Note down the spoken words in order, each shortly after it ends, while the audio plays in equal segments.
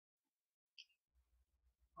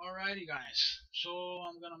Alrighty, guys. So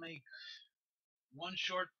I'm gonna make one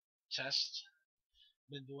short test.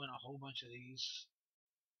 Been doing a whole bunch of these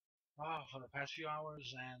for the past few hours,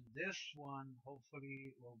 and this one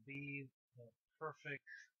hopefully will be the perfect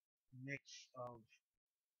mix of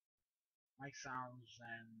mic sounds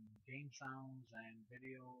and game sounds and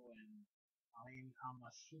video. And I mean, I'm a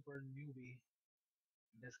super newbie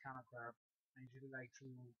in this kind of crap. I usually like to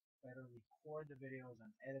better record the videos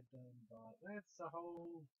and edit them, but that's a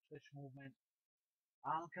whole Twitch movement.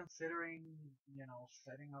 I'm considering,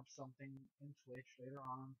 setting up something in Twitch later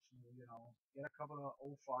on to, get a couple of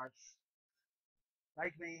old farts,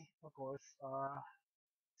 like me, of course,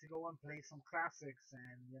 to go and play some classics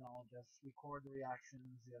and, just record the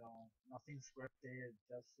reactions, nothing scripted,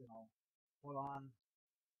 just, full on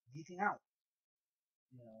geeking out,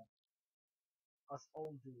 you know, us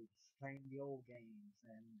old dudes playing the old games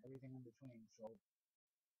and everything in between. So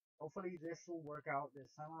hopefully this will work out this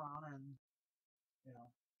time around and, you know,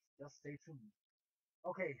 just stay tuned.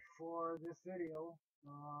 Okay, for this video,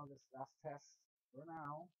 this last test, for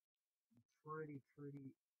now, I'm pretty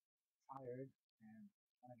tired and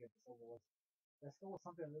want to get this over with. Let's go with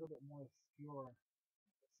something a little bit more obscure.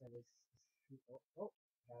 So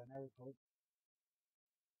got an error code.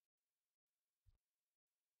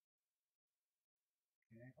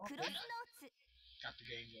 Okay. Got the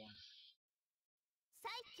game going.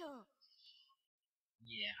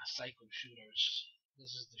 Yeah, psycho shooters.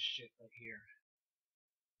 This is the shit right here.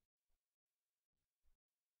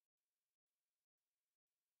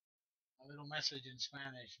 A little message in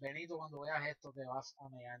Spanish. Venido, cuando veas esto te vas a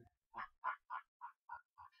mear.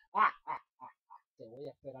 Te voy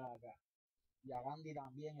a esperar acá. Y a Gandhi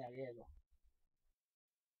también y a Hielo.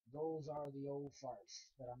 Those are the old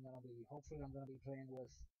farts that hopefully I'm gonna be playing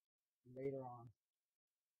with later on.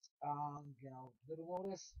 Little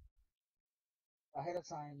notice ahead of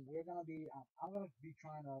time. I'm gonna be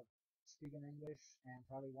trying to speak in English, and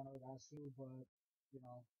probably one of the guys too. But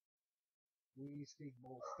we speak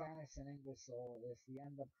both Spanish and English, so if we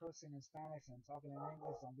end up cursing in Spanish and talking in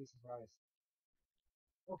English, don't be surprised.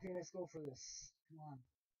 Okay, let's go for this. Come on.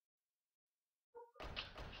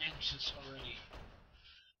 Anxious already.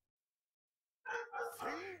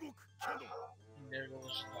 And there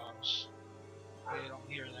goes the dogs. They don't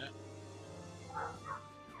hear that.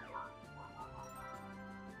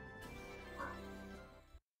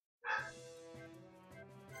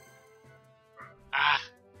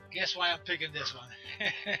 Guess why I'm picking this one.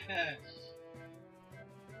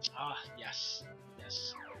 Yes.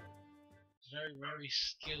 Very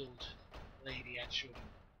skilled lady at shooting.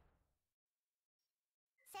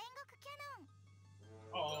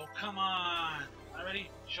 Oh, come on!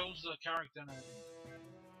 Already shows the character and everything.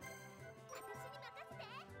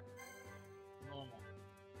 Normal.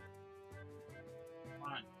 Come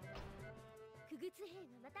on.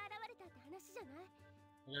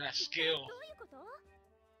 Look at that skill.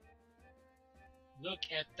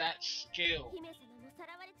 Look at that skill.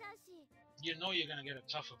 You know you're gonna get a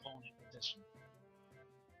tough opponent with this one.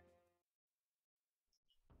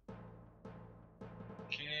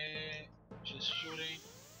 Okay, just shooting.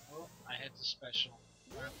 Oh, I hit the special.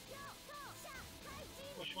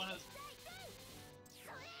 Which one is?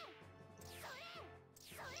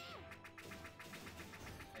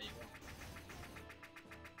 There you go.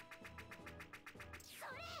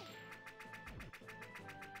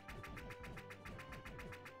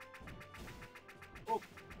 Oh,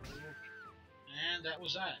 and that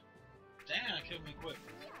was that. Damn, it killed me quick.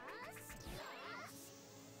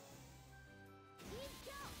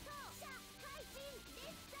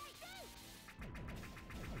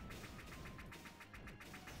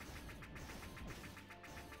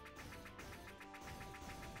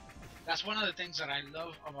 That's one of the things that I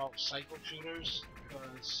love about psycho shooters,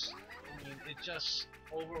 because it just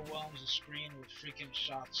overwhelms the screen with freaking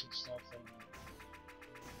shots and stuff, and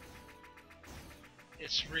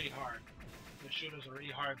it's really hard. The shooters are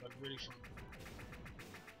really hard, but really fun.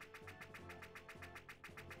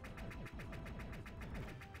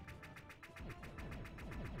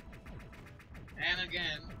 And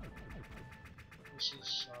again, this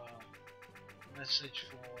is a message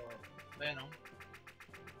for Venom.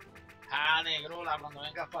 Negrola, cuando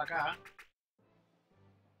vengas para acá.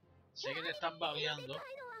 Sé que te estás babeando.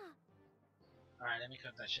 Alright, let me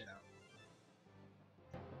cut that shit out.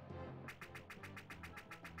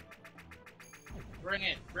 Bring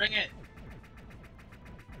it, bring it!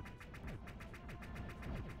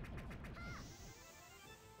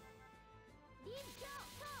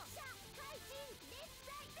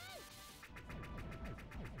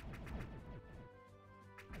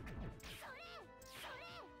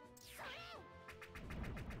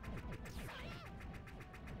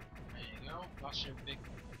 toss your big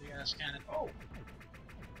ass cannon. Oh!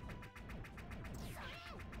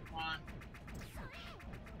 Come on.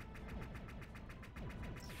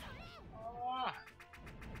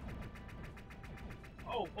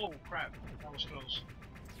 Oh crap. That was close.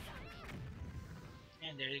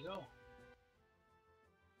 And there you go.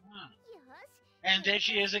 And there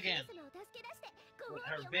she is again. With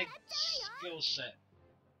her big skill set.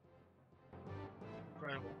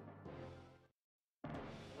 Incredible.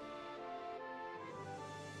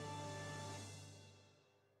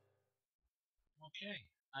 Okay.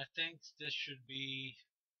 I think this should be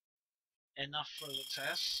enough for the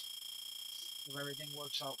test. If everything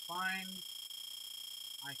works out fine,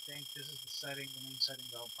 I think this is the main setting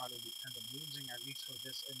that I'll probably end up using, at least for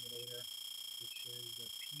this emulator, which is the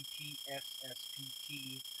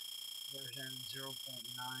PTSSPT version 0.991,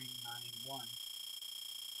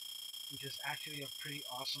 which is actually a pretty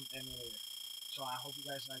awesome emulator. So I hope you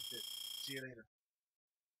guys liked it. See you later.